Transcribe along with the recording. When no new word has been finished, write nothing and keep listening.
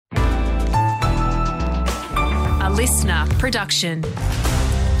listener production.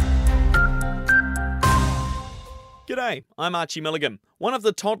 G'day, I'm Archie Milligan. One of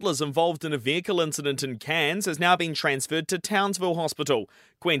the toddlers involved in a vehicle incident in Cairns has now been transferred to Townsville Hospital.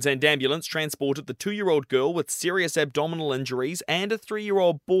 Queensland Ambulance transported the 2-year-old girl with serious abdominal injuries and a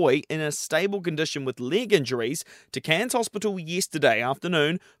 3-year-old boy in a stable condition with leg injuries to Cairns Hospital yesterday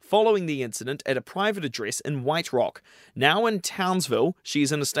afternoon following the incident at a private address in White Rock. Now in Townsville, she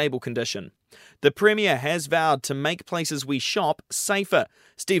is in a stable condition. The Premier has vowed to make places we shop safer.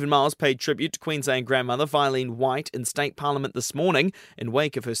 Stephen Miles paid tribute to Queensland grandmother Vilene White in State Parliament this morning in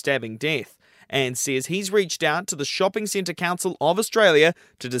wake of her stabbing death, and says he's reached out to the Shopping Centre Council of Australia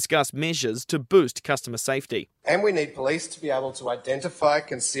to discuss measures to boost customer safety. And we need police to be able to identify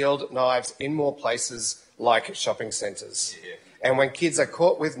concealed knives in more places like shopping centres. And when kids are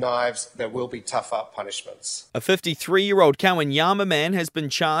caught with knives, there will be tougher punishments. A 53-year-old Kawanyama man has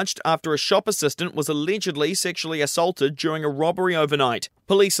been charged after a shop assistant was allegedly sexually assaulted during a robbery overnight.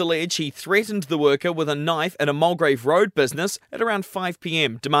 Police allege he threatened the worker with a knife at a Mulgrave Road business at around 5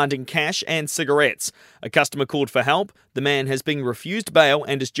 p.m, demanding cash and cigarettes. A customer called for help. The man has been refused bail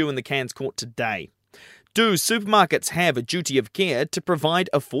and is due in the Cairns court today. Do supermarkets have a duty of care to provide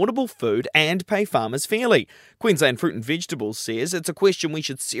affordable food and pay farmers fairly? Queensland Fruit and Vegetables says it's a question we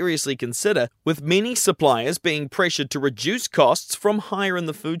should seriously consider, with many suppliers being pressured to reduce costs from higher in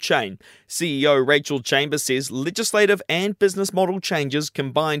the food chain. CEO Rachel Chambers says legislative and business model changes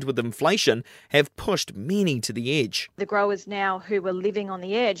combined with inflation have pushed many to the edge. The growers now who were living on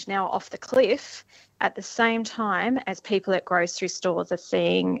the edge, now off the cliff, at the same time as people at grocery stores are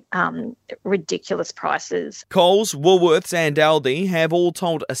seeing ridiculous prices. Coles, Woolworths and Aldi have all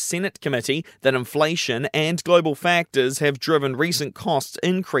told a Senate committee that inflation and global factors have driven recent cost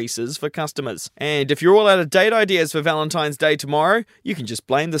increases for customers. And if you're all out of date ideas for Valentine's Day tomorrow, you can just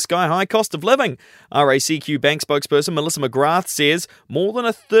blame the sky-high cost of living. RACQ Bank spokesperson Melissa McGrath says more than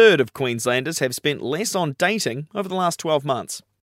a third of Queenslanders have spent less on dating over the last 12 months.